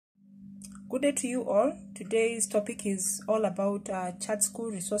Good day to you all. Today's topic is all about church school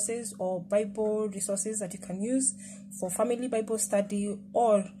resources or Bible resources that you can use for family Bible study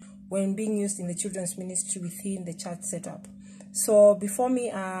or when being used in the children's ministry within the church setup. So before me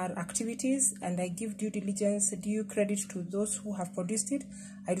are activities, and I give due credit to those who have produced it.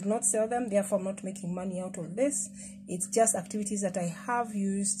 I do not sell them, therefore I'm not making money out of this. It's just activities that I have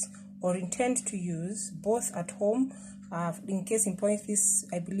used or intend to use both at home. In case in point, this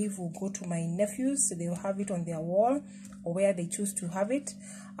I believe will go to my nephews, so they will have it on their wall or where they choose to have it,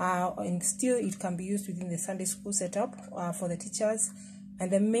 and still it can be used within the Sunday school setup for the teachers.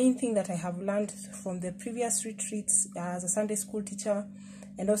 And the main thing that I have learned from the previous retreats as a Sunday school teacher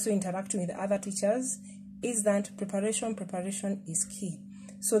and also interacting with other teachers is that preparation is key.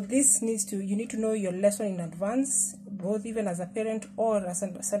 So this you need to know your lesson in advance, both even as a parent or as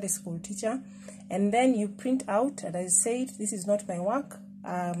a Sunday school teacher. And then you print out, and I said, this is not my work.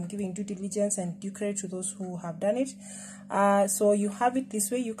 I'm giving due diligence and due credit to those who have done it. So you have it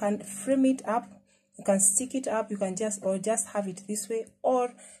this way. You can frame it up, you can stick it up, you can just have it this way,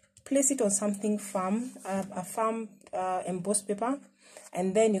 or place it on something firm, a firm embossed paper,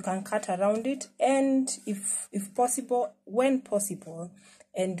 and then you can cut around it. And if possible, when possible,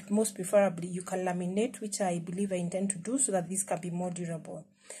 and most preferably, you can laminate, which I believe I intend to do, so that this can be more durable.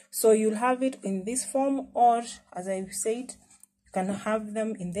 So you'll have it in this form, or as I said, you can have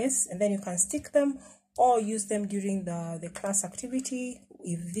them in this, and then you can stick them or use them during the class activity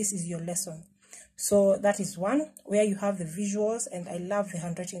if this is your lesson. So that is one where you have the visuals, and I love the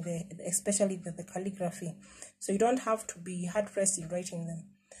handwriting there, especially the calligraphy. So you don't have to be hard-pressed in writing them.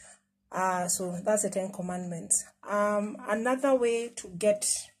 So that's the 10 Commandments. Another way to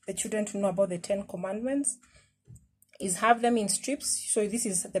get the children to know about the 10 Commandments is have them in strips. So this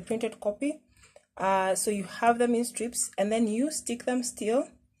is the printed copy. So you have them in strips, and then you stick them still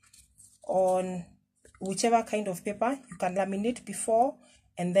on whichever kind of paper. You can laminate before,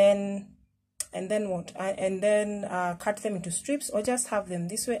 and then cut them into strips, or just have them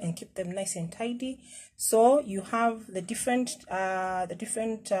this way and keep them nice and tidy. So you have the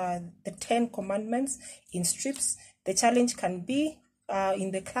 10 commandments in strips. The challenge can be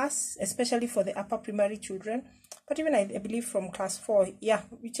in the class, especially for the upper primary children, but even I believe from class 4,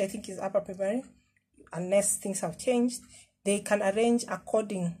 which I think is upper primary, unless things have changed, they can arrange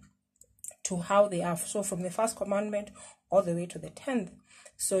according to how they are. So from the first commandment all the way to the 10th.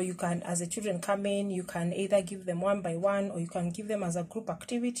 So you can, as the children come in, you can either give them one by one, or you can give them as a group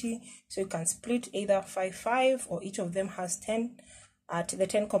activity. So you can split either 5-5, or each of them has 10 to the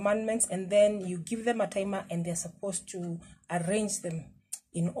 10 commandments, and then you give them a timer, and they're supposed to arrange them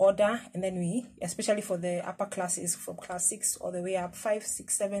in order. And then especially for the upper classes, from class 6 all the way up 5,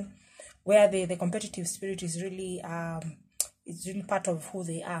 6, 7, where the competitive spirit is really part of who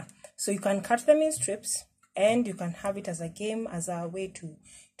they are. So you can cut them in strips, and you can have it as a game, as a way to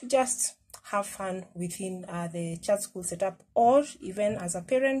just have fun within the church school setup, or even as a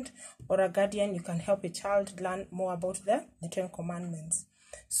parent or a guardian, you can help a child learn more about the 10 commandments.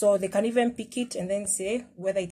 So they can even pick it and then say whether